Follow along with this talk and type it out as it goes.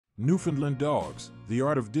Newfoundland dogs, the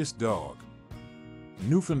art of disc dog.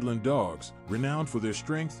 Newfoundland dogs, renowned for their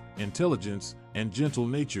strength, intelligence, and gentle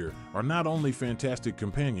nature, are not only fantastic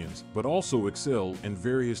companions, but also excel in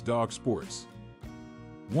various dog sports.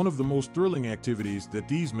 One of the most thrilling activities that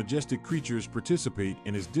these majestic creatures participate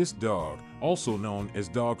in is disc dog, also known as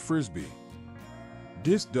dog frisbee.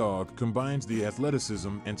 Disc dog combines the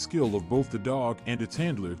athleticism and skill of both the dog and its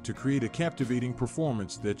handler to create a captivating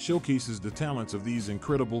performance that showcases the talents of these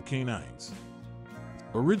incredible canines.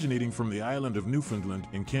 Originating from the island of Newfoundland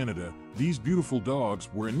in Canada, these beautiful dogs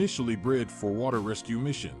were initially bred for water rescue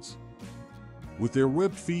missions. With their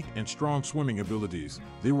webbed feet and strong swimming abilities,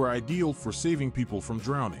 they were ideal for saving people from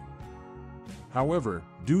drowning. However,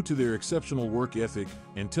 due to their exceptional work ethic,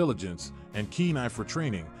 intelligence, and keen eye for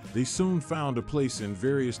training, they soon found a place in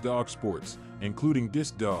various dog sports, including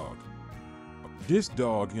disc dog. Disc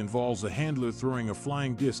dog involves a handler throwing a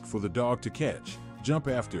flying disc for the dog to catch, jump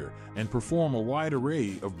after, and perform a wide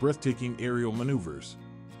array of breathtaking aerial maneuvers.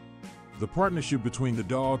 The partnership between the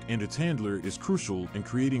dog and its handler is crucial in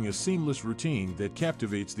creating a seamless routine that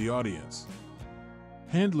captivates the audience.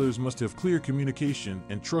 Handlers must have clear communication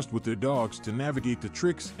and trust with their dogs to navigate the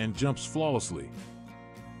tricks and jumps flawlessly.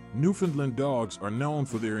 Newfoundland dogs are known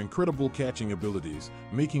for their incredible catching abilities,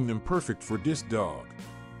 making them perfect for disc dog.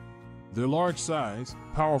 Their large size,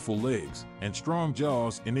 powerful legs, and strong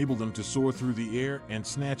jaws enable them to soar through the air and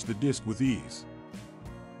snatch the disc with ease.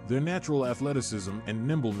 Their natural athleticism and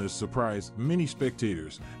nimbleness surprise many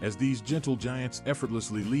spectators as these gentle giants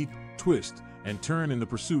effortlessly leap, twist, and turn in the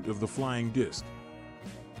pursuit of the flying disc.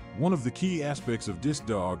 One of the key aspects of disc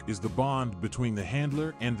dog is the bond between the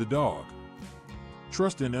handler and the dog.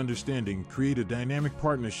 Trust and understanding create a dynamic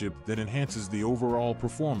partnership that enhances the overall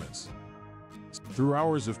performance. Through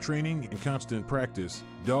hours of training and constant practice,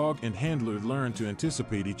 dog and handler learn to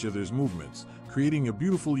anticipate each other's movements, creating a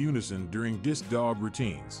beautiful unison during disc dog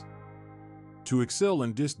routines. To excel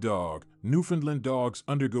in disc dog, Newfoundland dogs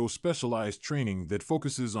undergo specialized training that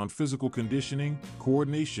focuses on physical conditioning,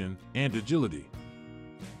 coordination, and agility.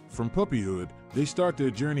 From puppyhood, they start their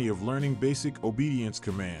journey of learning basic obedience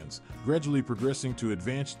commands, gradually progressing to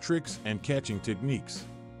advanced tricks and catching techniques.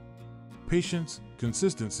 Patience,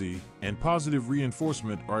 consistency, and positive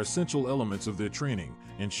reinforcement are essential elements of their training,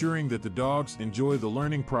 ensuring that the dogs enjoy the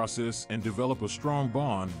learning process and develop a strong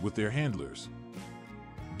bond with their handlers.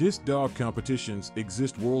 Disc dog competitions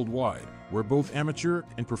exist worldwide, where both amateur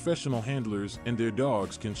and professional handlers and their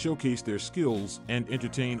dogs can showcase their skills and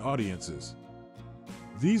entertain audiences.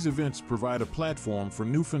 These events provide a platform for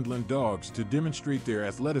Newfoundland dogs to demonstrate their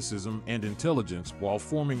athleticism and intelligence while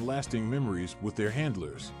forming lasting memories with their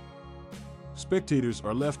handlers. Spectators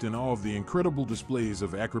are left in awe of the incredible displays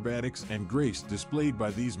of acrobatics and grace displayed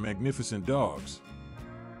by these magnificent dogs.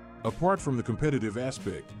 Apart from the competitive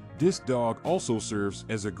aspect, disc dog also serves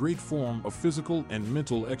as a great form of physical and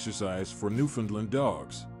mental exercise for Newfoundland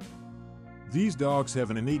dogs. These dogs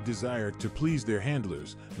have an innate desire to please their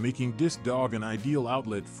handlers, making disc dog an ideal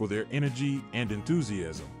outlet for their energy and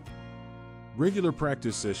enthusiasm. Regular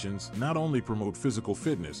practice sessions not only promote physical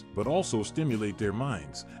fitness, but also stimulate their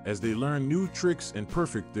minds as they learn new tricks and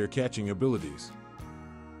perfect their catching abilities.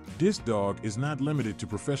 Disc dog is not limited to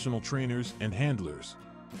professional trainers and handlers.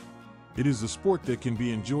 It is a sport that can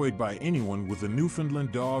be enjoyed by anyone with a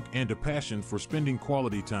Newfoundland dog and a passion for spending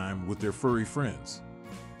quality time with their furry friends.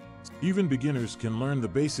 Even beginners can learn the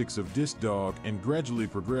basics of disc dog and gradually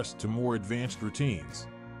progress to more advanced routines.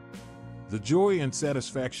 The joy and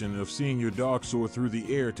satisfaction of seeing your dog soar through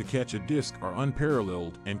the air to catch a disc are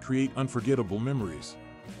unparalleled and create unforgettable memories.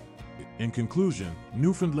 In conclusion,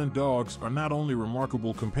 Newfoundland dogs are not only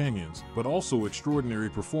remarkable companions, but also extraordinary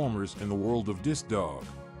performers in the world of disc dog.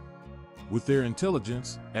 With their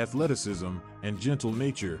intelligence, athleticism, and gentle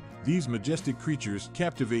nature, these majestic creatures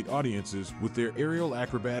captivate audiences with their aerial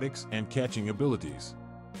acrobatics and catching abilities.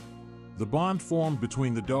 The bond formed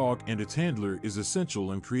between the dog and its handler is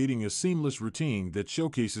essential in creating a seamless routine that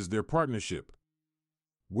showcases their partnership.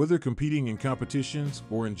 Whether competing in competitions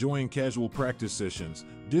or enjoying casual practice sessions,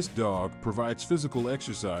 disc dog provides physical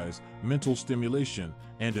exercise, mental stimulation,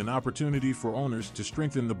 and an opportunity for owners to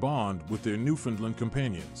strengthen the bond with their Newfoundland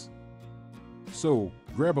companions. So,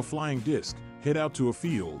 grab a flying disc, head out to a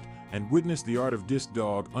field, and witness the art of disc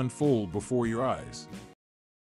dog unfold before your eyes.